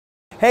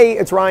Hey,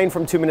 it's Ryan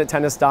from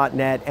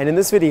 2minutetennis.net, and in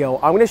this video,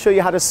 I'm going to show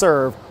you how to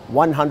serve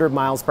 100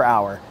 miles per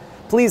hour.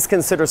 Please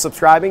consider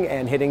subscribing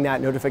and hitting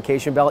that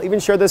notification bell. Even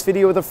share this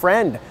video with a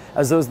friend,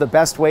 as those are the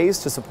best ways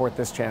to support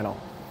this channel.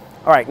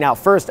 All right, now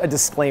first, a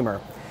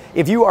disclaimer.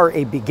 If you are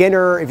a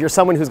beginner, if you're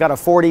someone who's got a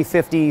 40,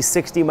 50,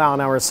 60 mile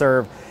an hour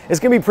serve, it's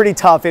going to be pretty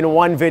tough in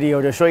one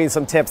video to show you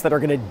some tips that are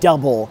going to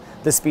double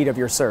the speed of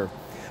your serve.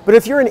 But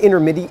if you're an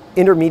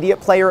intermediate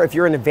player, if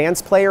you're an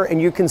advanced player,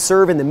 and you can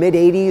serve in the mid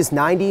 80s,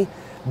 90,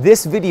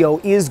 this video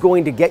is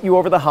going to get you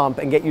over the hump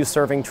and get you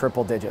serving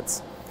triple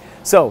digits.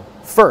 So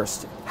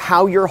first,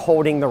 how you're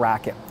holding the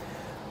racket.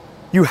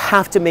 You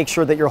have to make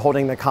sure that you're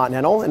holding the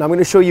Continental, and I'm going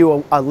to show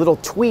you a little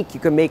tweak you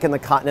can make in the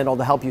Continental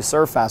to help you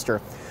serve faster.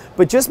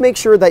 But just make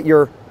sure that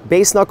your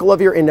base knuckle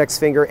of your index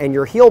finger and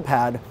your heel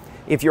pad,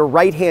 if you're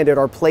right-handed,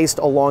 are placed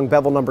along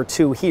bevel number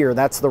 2 here.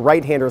 That's the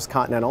right-hander's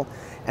Continental.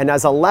 And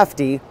as a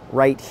lefty,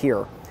 right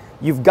here.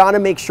 You've got to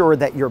make sure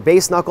that your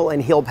base knuckle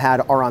and heel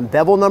pad are on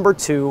bevel number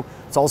 2.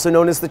 It's also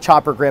known as the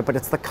chopper grip, but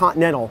it's the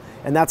Continental,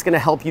 and that's going to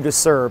help you to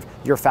serve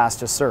your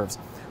fastest serves.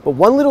 But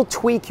one little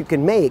tweak you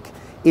can make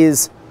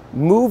is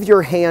move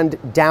your hand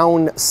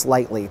down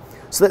slightly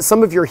so that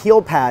some of your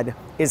heel pad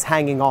is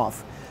hanging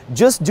off.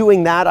 Just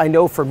doing that, I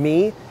know for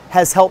me,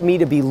 has helped me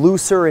to be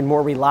looser and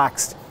more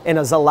relaxed, and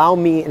has allowed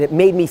me, and it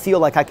made me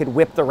feel like I could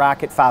whip the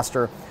racket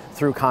faster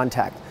through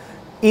contact.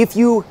 If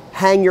you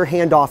hang your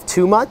hand off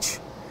too much,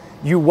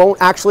 you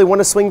won't actually want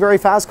to swing very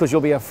fast because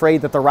you'll be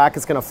afraid that the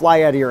racket's going to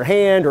fly out of your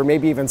hand or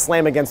maybe even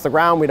slam against the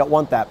ground. We don't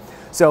want that.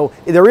 So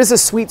there is a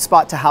sweet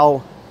spot to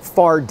how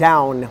far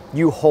down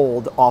you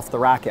hold off the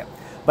racket.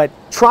 But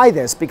try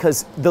this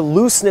because the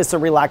looseness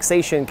and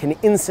relaxation can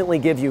instantly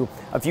give you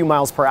a few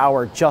miles per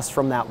hour just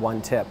from that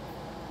one tip.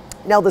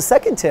 Now the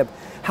second tip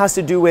has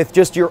to do with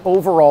just your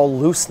overall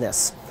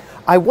looseness.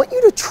 I want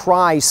you to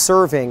try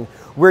serving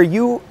where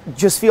you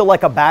just feel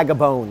like a bag of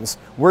bones,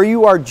 where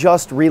you are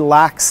just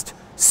relaxed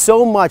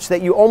so much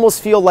that you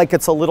almost feel like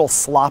it's a little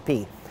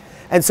sloppy.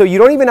 And so you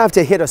don't even have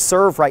to hit a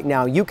serve right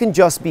now. You can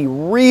just be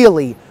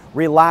really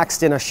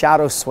relaxed in a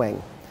shadow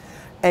swing.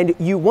 And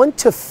you want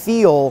to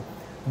feel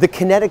the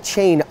kinetic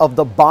chain of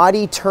the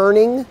body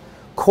turning,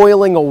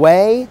 coiling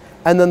away,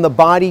 and then the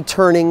body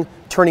turning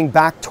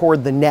back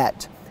toward the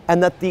net.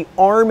 And that the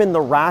arm and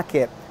the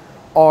racket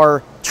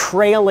are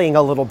trailing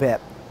a little bit,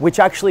 which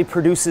actually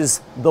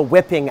produces the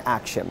whipping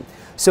action.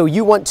 So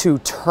you want to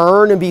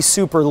turn and be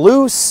super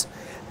loose,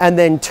 and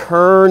then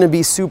turn and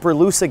be super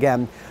loose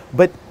again.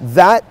 But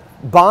that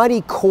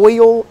body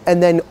coil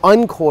and then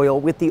uncoil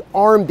with the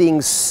arm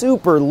being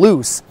super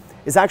loose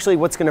is actually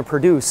what's going to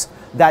produce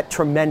that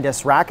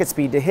tremendous racket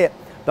speed to hit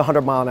the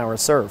 100 mile an hour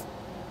serve.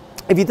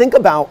 If you think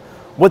about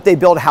what they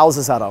build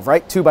houses out of,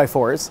 right?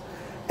 2x4s.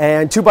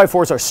 And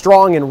 2x4s are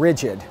strong and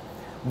rigid.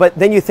 But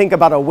then you think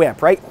about a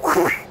whip, right?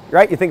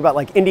 Right? You think about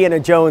like Indiana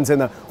Jones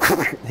and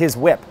his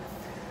whip.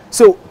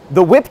 So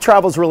the whip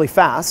travels really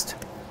fast.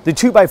 The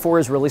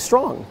 2x4 is really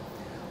strong.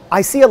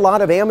 I see a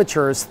lot of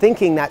amateurs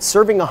thinking that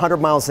serving 100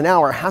 miles an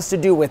hour has to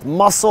do with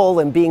muscle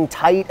and being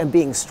tight and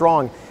being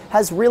strong.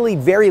 Has really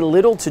very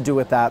little to do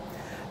with that.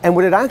 And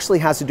what it actually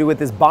has to do with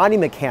is body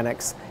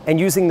mechanics and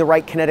using the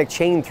right kinetic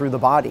chain through the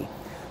body.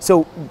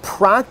 So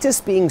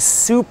practice being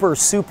super,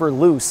 super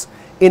loose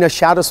in a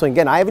shadow swing.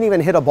 Again, I haven't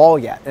even hit a ball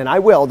yet, and I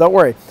will, don't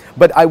worry.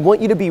 But I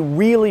want you to be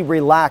really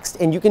relaxed,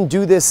 and you can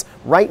do this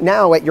right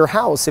now at your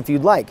house if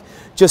you'd like.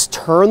 Just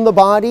turn the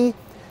body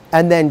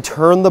and then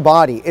turn the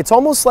body. It's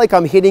almost like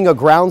I'm hitting a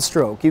ground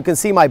stroke. You can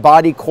see my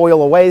body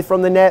coil away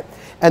from the net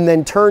and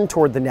then turn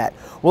toward the net.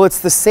 Well, it's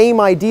the same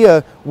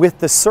idea with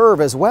the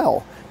serve as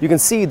well. You can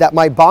see that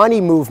my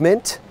body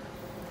movement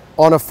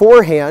on a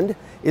forehand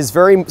is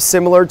very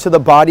similar to the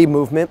body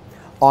movement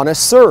on a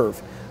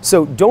serve.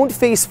 So don't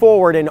face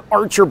forward and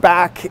arch your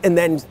back and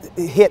then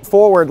hit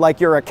forward like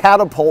you're a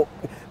catapult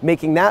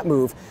making that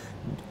move.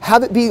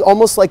 Have it be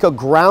almost like a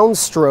ground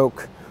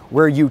stroke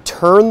where you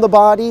turn the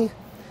body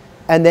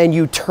and then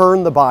you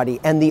turn the body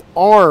and the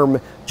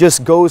arm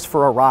just goes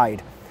for a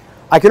ride.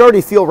 I can already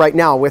feel right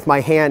now with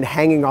my hand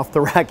hanging off the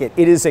racket,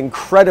 it is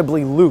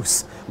incredibly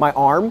loose, my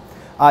arm,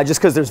 just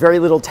because there's very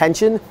little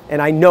tension,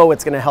 and I know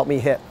it's going to help me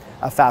hit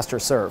a faster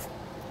serve.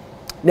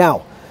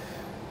 Now,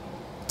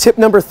 tip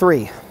number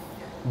 3.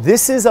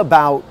 This is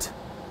about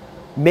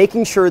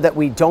making sure that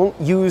we don't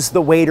use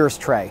the waiter's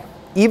tray.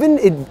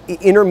 Even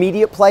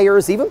intermediate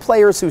players, even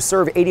players who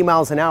serve 80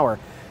 miles an hour,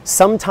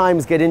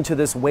 sometimes get into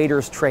this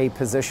waiter's tray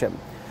position.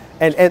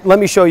 And let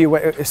me show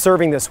you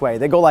serving this way.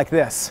 They go like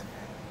this,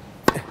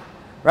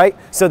 right?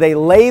 So they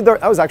lay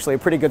that was actually a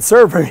pretty good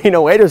serve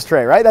for, waiter's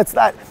tray, right? That's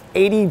that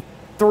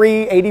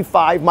 83,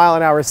 85 mile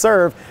an hour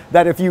serve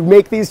that if you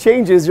make these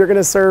changes, you're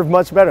gonna serve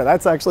much better.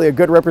 That's actually a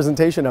good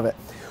representation of it.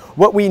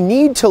 What we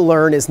need to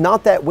learn is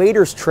not that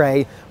waiter's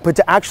tray, but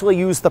to actually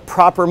use the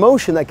proper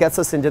motion that gets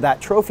us into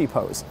that trophy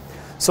pose.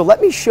 So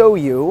let me show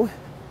you,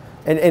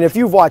 and if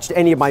you've watched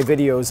any of my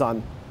videos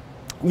on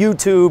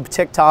YouTube,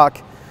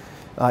 TikTok,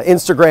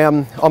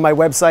 Instagram, on my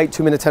website,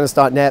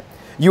 2minutetennis.net,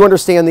 you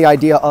understand the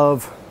idea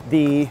of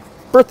the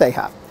birthday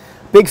hat.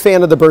 Big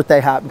fan of the birthday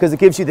hat because it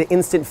gives you the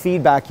instant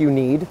feedback you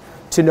need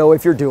to know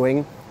if you're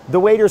doing the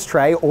waiter's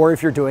tray or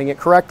if you're doing it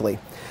correctly.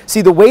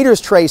 See, the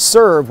waiter's tray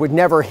serve would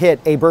never hit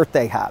a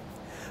birthday hat.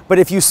 But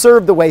if you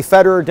serve the way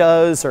Federer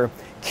does, or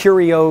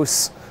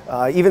Kyrgios,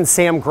 even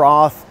Sam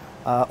Groth,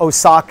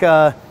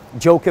 Osaka,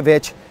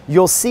 Djokovic,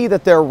 you'll see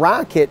that their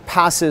racket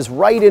passes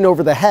right in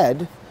over the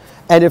head.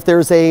 And if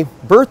there's a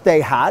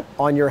birthday hat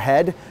on your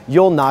head,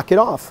 you'll knock it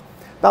off.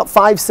 About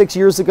 5, 6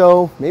 years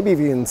ago, maybe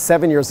even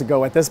 7 years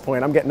ago at this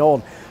point, I'm getting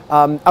old,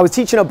 I was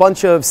teaching a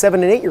bunch of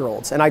 7 and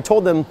 8-year-olds, and I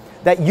told them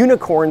that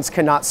unicorns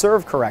cannot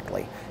serve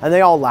correctly. And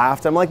they all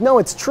laughed. I'm like, no,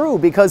 it's true,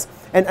 because,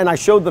 and I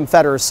showed them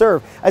Federer's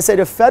serve. I said,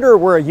 if Federer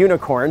were a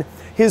unicorn,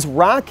 his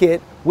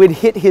racket would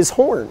hit his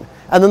horn,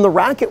 and then the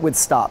racket would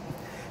stop.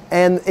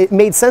 And it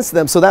made sense to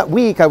them. So that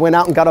week, I went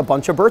out and got a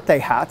bunch of birthday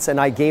hats, and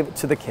I gave it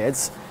to the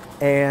kids.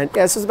 And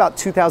yeah, this was about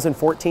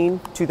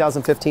 2014,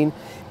 2015.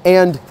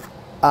 And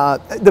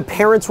the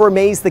parents were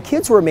amazed, the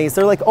kids were amazed.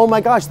 They're like, oh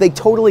my gosh, they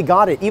totally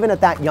got it, even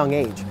at that young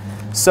age.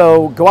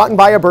 So go out and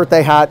buy a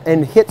birthday hat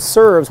and hit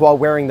serves while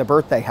wearing the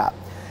birthday hat.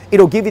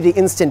 It'll give you the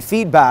instant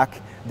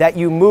feedback that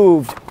you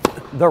moved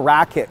the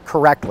racket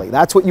correctly.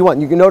 That's what you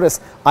want. You can notice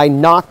I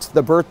knocked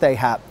the birthday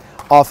hat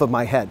off of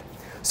my head.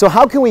 So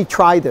how can we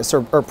try this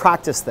or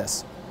practice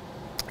this?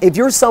 If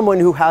you're someone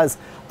who has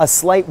a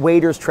slight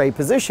waiter's tray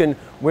position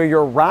where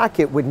your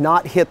racket would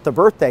not hit the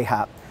birthday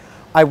hat,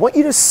 I want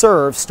you to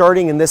serve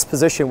starting in this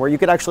position where you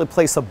could actually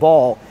place a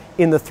ball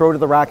in the throat of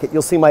the racket.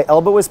 You'll see my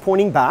elbow is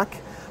pointing back,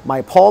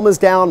 my palm is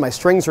down, my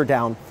strings are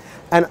down,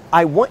 and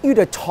I want you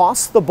to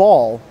toss the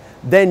ball,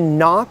 then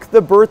knock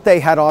the birthday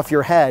hat off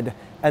your head,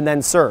 and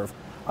then serve.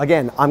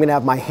 Again, I'm gonna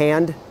have my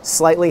hand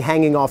slightly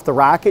hanging off the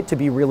racket to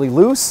be really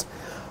loose.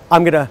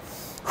 I'm gonna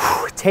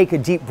take a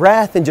deep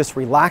breath and just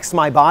relax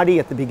my body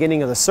at the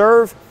beginning of the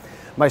serve.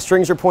 My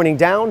strings are pointing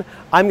down.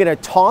 I'm gonna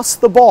toss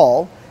the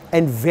ball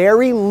and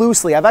very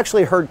loosely, I've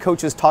actually heard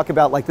coaches talk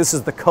about like this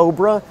is the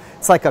cobra.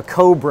 It's like a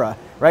cobra,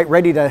 right?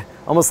 Ready to,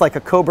 almost like a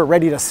cobra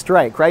ready to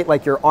strike, right?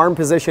 Like your arm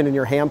position and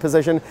your hand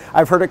position.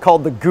 I've heard it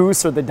called the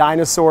goose or the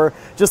dinosaur,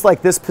 just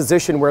like this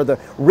position where the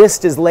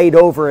wrist is laid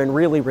over and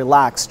really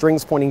relaxed,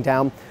 strings pointing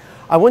down.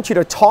 I want you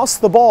to toss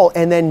the ball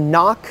and then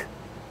knock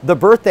the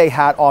birthday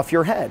hat off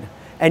your head.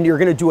 And you're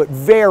gonna do it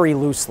very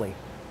loosely.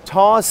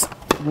 Toss,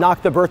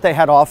 knock the birthday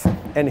hat off,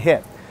 and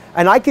hit.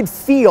 And I could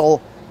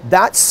feel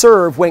that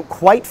serve went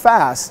quite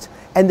fast,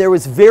 and there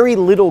was very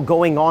little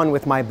going on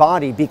with my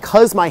body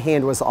because my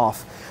hand was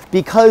off,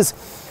 because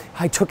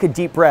I took a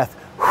deep breath,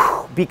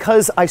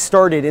 because I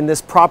started in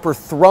this proper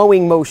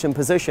throwing motion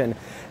position,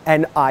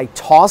 and I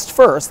tossed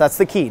first. That's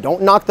the key.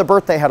 Don't knock the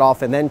birthday hat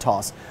off and then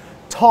toss.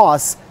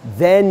 Toss,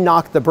 then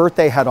knock the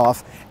birthday hat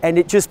off, and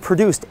it just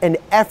produced an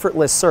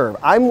effortless serve.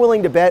 I'm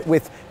willing to bet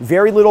with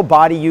very little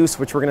body use,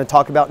 which we're gonna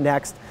talk about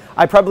next,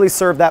 I probably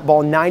served that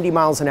ball 90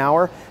 miles an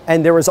hour,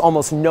 and there was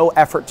almost no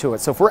effort to it.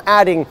 So if we're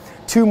adding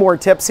 2 more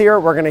tips here,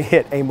 we're gonna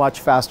hit a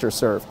much faster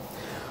serve.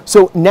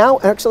 So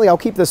now, actually, I'll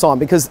keep this on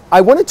because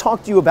I wanna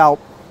talk to you about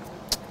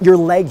your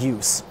leg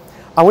use.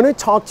 I wanna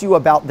talk to you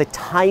about the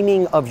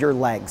timing of your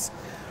legs.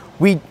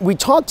 We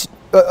talked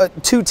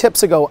 2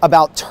 tips ago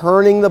about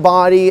turning the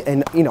body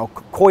and, you know,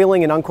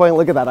 coiling and uncoiling.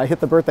 Look at that, I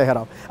hit the birthday hat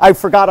off. I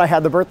forgot I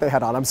had the birthday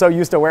hat on. I'm so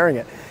used to wearing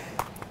it.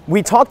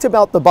 We talked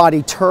about the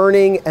body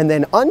turning and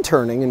then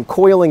unturning and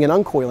coiling and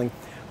uncoiling,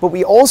 but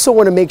we also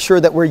want to make sure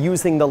that we're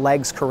using the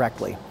legs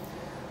correctly.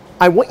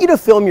 I want you to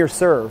film your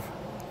serve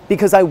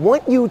because I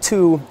want you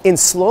to, in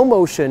slow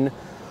motion,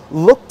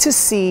 look to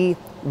see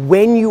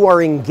when you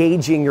are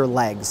engaging your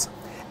legs.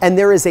 And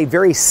there is a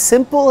very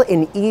simple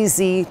and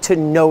easy to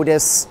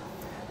notice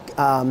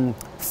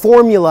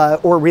formula,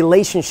 or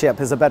relationship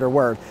is a better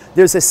word.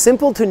 There's a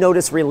simple to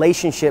notice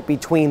relationship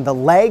between the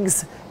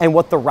legs and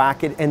what the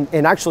racket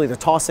and actually the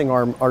tossing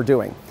arm are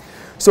doing.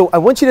 So I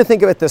want you to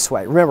think of it this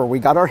way. Remember, we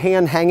got our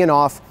hand hanging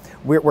off,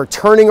 we're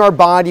turning our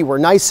body, we're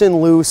nice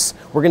and loose,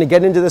 we're gonna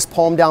get into this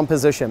palm down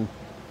position.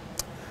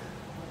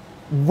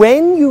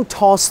 When you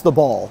toss the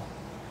ball,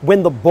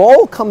 when the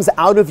ball comes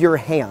out of your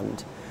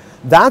hand,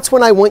 that's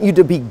when I want you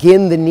to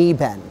begin the knee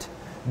bend.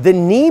 The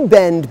knee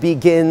bend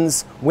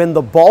begins when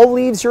the ball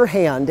leaves your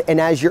hand and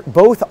as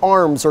both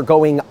arms are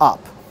going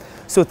up.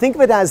 So think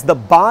of it as the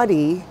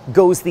body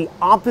goes the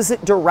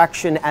opposite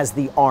direction as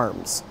the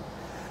arms.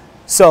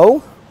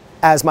 So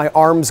as my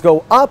arms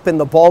go up and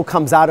the ball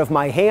comes out of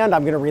my hand,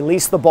 I'm going to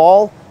release the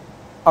ball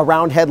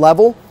around head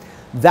level.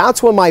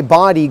 That's when my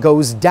body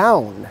goes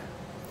down.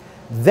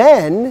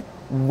 Then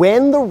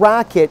when the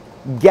racket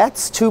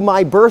gets to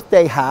my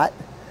birthday hat,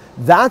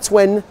 that's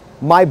when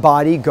my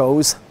body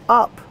goes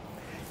up.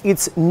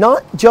 It's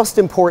not just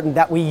important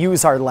that we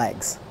use our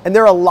legs. And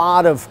there are a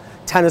lot of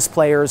tennis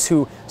players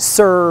who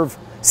serve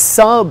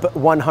sub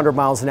 100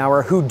 miles an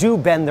hour who do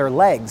bend their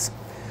legs.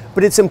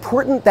 But it's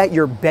important that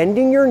you're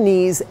bending your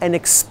knees and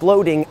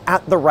exploding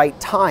at the right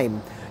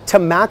time to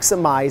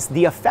maximize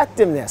the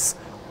effectiveness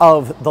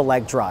of the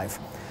leg drive.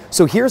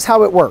 So here's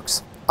how it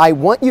works. I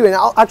want you, and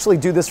I'll actually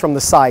do this from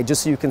the side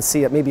just so you can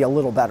see it maybe a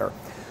little better.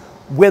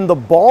 When the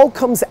ball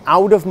comes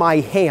out of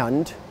my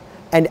hand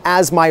And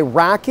as my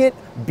racket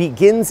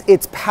begins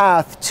its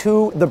path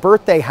to the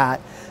birthday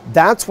hat,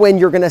 that's when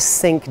you're gonna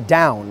sink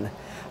down.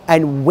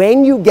 And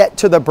when you get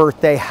to the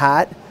birthday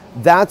hat,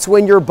 that's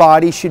when your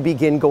body should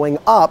begin going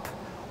up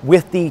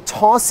with the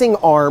tossing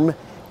arm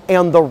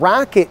and the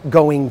racket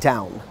going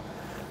down.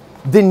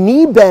 The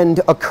knee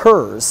bend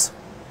occurs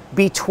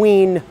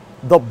between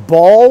the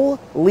ball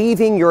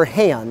leaving your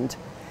hand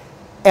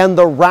and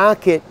the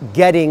racket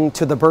getting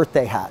to the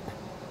birthday hat.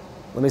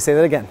 Let me say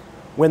that again.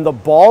 When the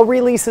ball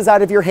releases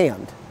out of your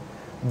hand,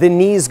 the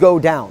knees go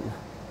down,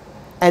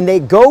 and they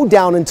go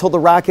down until the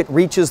racket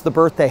reaches the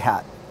birthday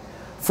hat.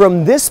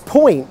 From this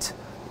point,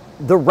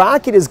 the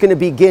racket is going to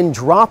begin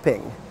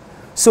dropping.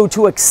 So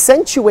to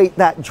accentuate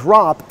that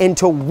drop and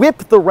to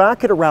whip the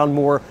racket around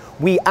more,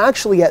 we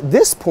actually at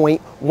this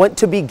point want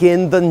to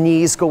begin the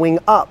knees going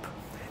up.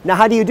 Now,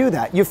 how do you do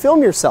that? You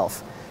film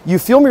yourself. You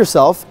film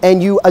yourself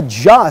and you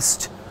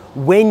adjust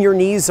when your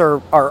knees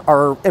are,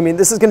 I mean,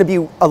 this is going to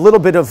be a little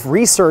bit of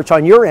research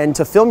on your end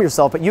to film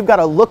yourself, but you've got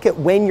to look at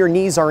when your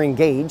knees are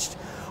engaged,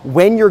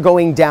 when you're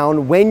going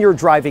down, when you're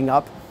driving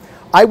up.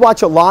 I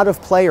watch a lot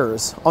of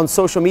players on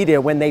social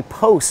media when they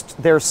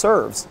post their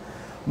serves.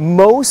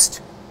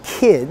 Most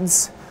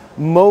kids,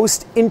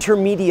 most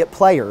intermediate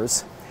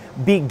players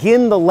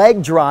begin the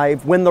leg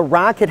drive when the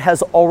racket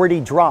has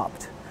already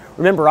dropped.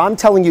 Remember, I'm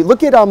telling you,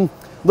 look at Kyrgios,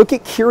 look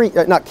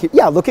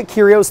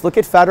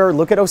at Federer,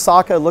 look at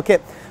Osaka, look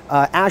at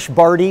Ash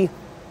Barty,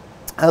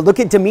 look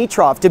at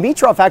Dimitrov.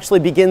 Dimitrov actually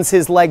begins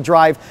his leg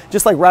drive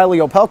just like Riley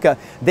Opelka.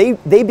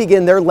 They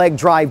begin their leg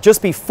drive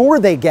just before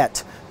they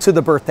get to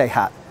the birthday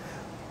hat.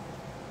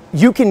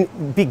 You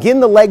can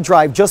begin the leg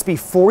drive just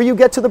before you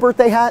get to the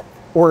birthday hat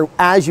or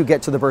as you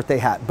get to the birthday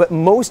hat. But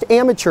most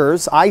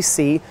amateurs I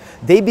see,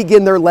 they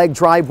begin their leg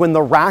drive when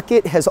the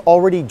racket has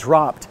already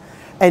dropped.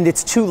 And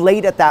it's too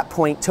late at that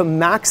point to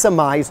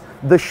maximize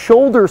the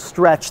shoulder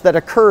stretch that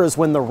occurs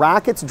when the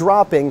racket's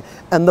dropping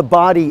and the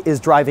body is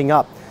driving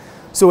up.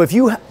 So if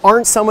you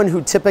aren't someone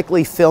who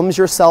typically films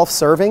yourself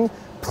serving,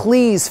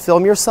 please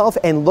film yourself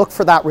and look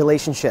for that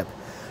relationship.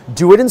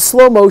 Do it in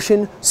slow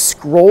motion,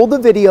 scroll the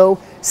video,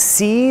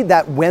 see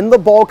that when the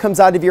ball comes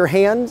out of your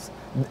hand,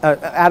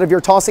 out of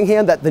your tossing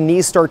hand, that the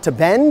knees start to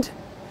bend.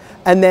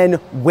 And then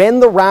when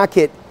the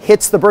racket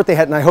hits the birthday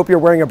hat, and I hope you're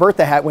wearing a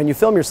birthday hat when you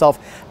film yourself,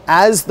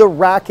 as the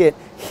racket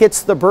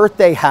hits the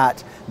birthday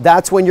hat,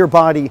 that's when your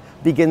body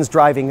begins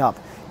driving up.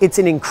 It's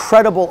an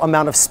incredible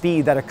amount of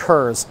speed that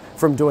occurs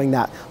from doing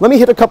that. Let me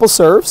hit a couple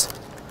serves.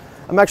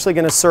 I'm actually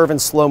going to serve in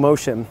slow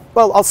motion.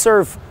 Well, I'll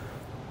serve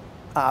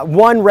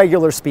one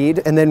regular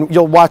speed, and then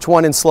you'll watch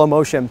one in slow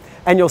motion,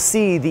 and you'll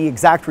see the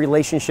exact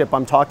relationship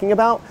I'm talking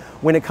about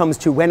when it comes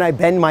to when I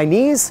bend my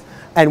knees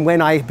and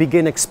when I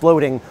begin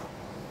exploding.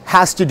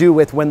 Has to do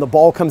with when the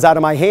ball comes out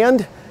of my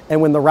hand and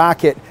when the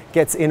racket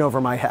gets in over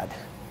my head.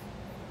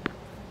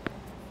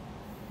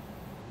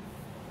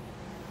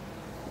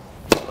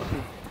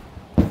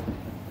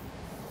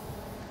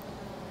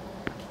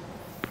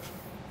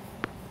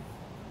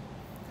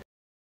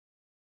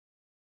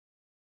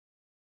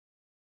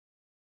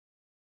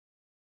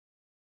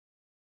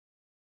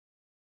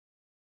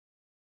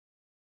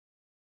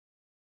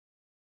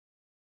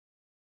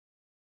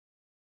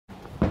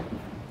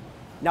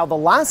 Now, the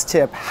last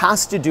tip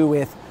has to do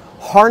with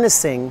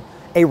harnessing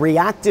a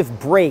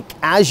reactive brake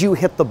as you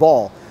hit the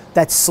ball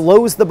that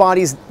slows the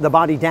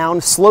body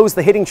down, slows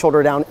the hitting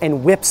shoulder down,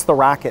 and whips the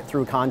racket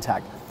through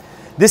contact.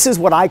 This is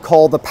what I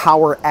call the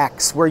power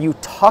X, where you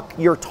tuck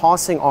your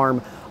tossing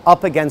arm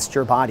up against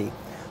your body.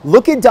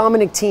 Look at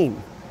Dominic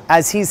Thiem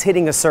as he's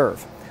hitting a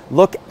serve.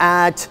 Look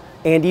at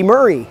Andy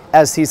Murray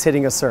as he's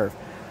hitting a serve.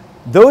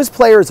 Those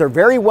players are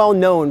very well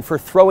known for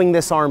throwing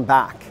this arm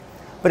back.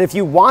 But if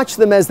you watch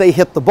them as they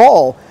hit the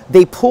ball,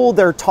 they pull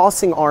their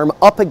tossing arm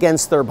up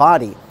against their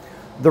body.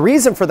 The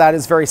reason for that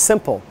is very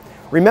simple.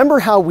 Remember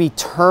how we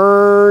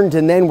turned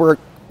and then we're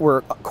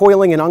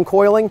coiling and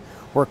uncoiling?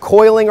 We're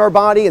coiling our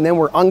body and then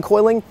we're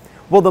uncoiling?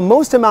 Well, the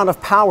most amount of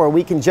power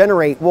we can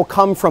generate will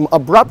come from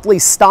abruptly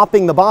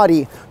stopping the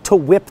body to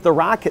whip the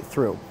racket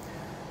through.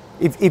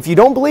 If you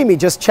don't believe me,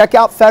 just check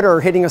out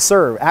Federer hitting a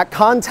serve. At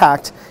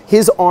contact,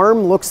 his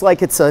arm looks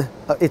like it's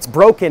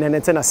broken and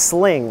it's in a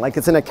sling, like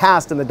it's in a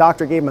cast and the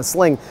doctor gave him a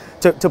sling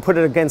to put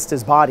it against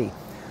his body.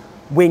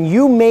 When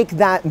you make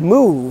that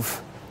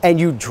move and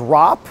you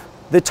drop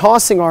the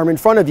tossing arm in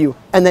front of you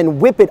and then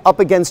whip it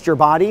up against your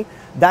body,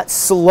 that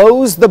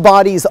slows the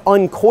body's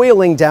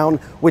uncoiling down,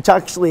 which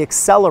actually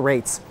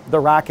accelerates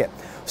the racket.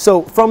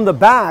 So from the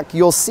back,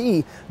 you'll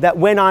see that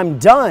when I'm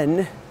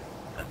done,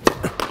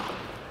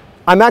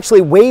 I'm actually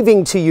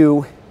waving to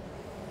you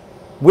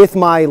with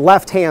my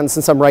left hand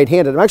since I'm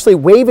right-handed. I'm actually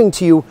waving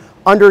to you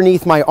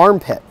underneath my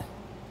armpit.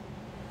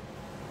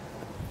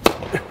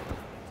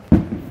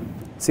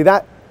 See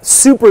that?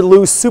 Super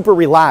loose, super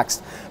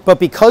relaxed. But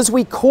because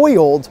we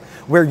coiled,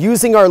 we're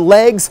using our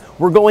legs,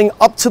 we're going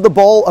up to the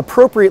ball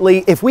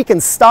appropriately. If we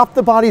can stop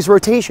the body's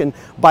rotation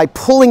by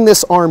pulling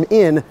this arm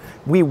in,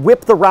 we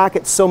whip the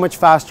racket so much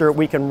faster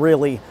we can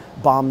really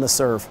bomb the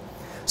serve.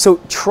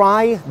 So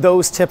try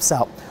those tips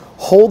out.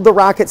 hold the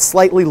racket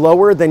slightly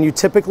lower than you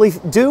typically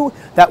do.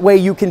 That way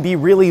you can be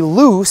really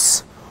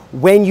loose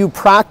when you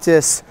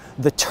practice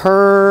the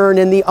turn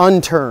and the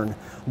unturn,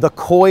 the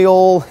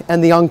coil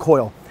and the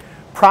uncoil.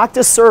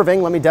 Practice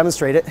serving, let me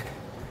demonstrate it.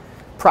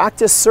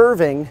 Practice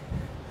serving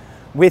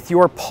with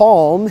your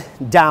palm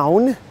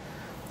down,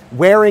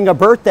 wearing a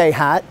birthday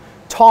hat,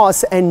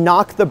 toss and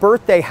knock the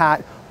birthday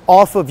hat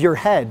off of your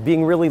head,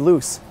 being really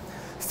loose.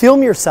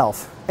 Film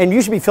yourself, and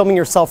you should be filming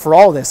yourself for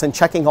all of this and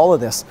checking all of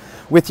this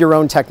with your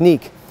own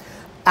technique.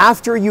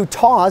 After you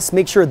toss,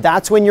 make sure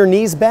that's when your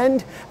knees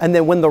bend, and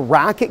then when the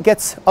racket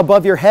gets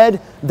above your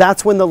head,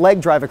 that's when the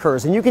leg drive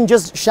occurs. And you can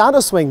just shadow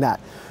swing that.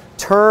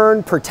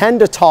 Turn, pretend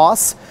to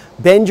toss,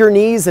 bend your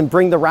knees and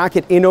bring the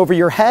racket in over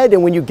your head,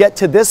 and when you get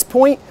to this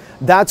point,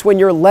 that's when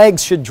your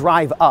legs should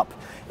drive up.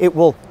 It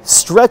will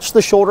stretch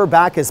the shoulder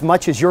back as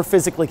much as you're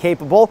physically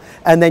capable,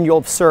 and then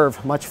you'll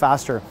serve much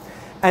faster.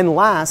 And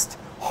last,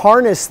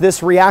 harness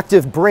this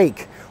reactive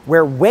break,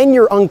 where when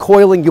you're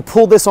uncoiling, you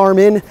pull this arm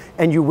in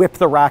and you whip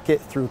the racket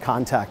through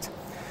contact.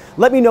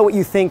 Let me know what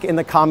you think in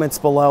the comments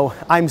below.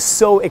 I'm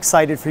so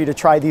excited for you to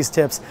try these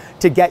tips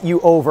to get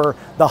you over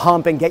the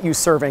hump and get you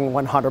serving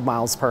 100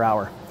 miles per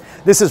hour.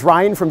 This is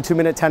Ryan from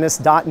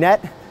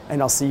 2minutetennis.net,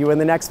 and I'll see you in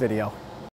the next video.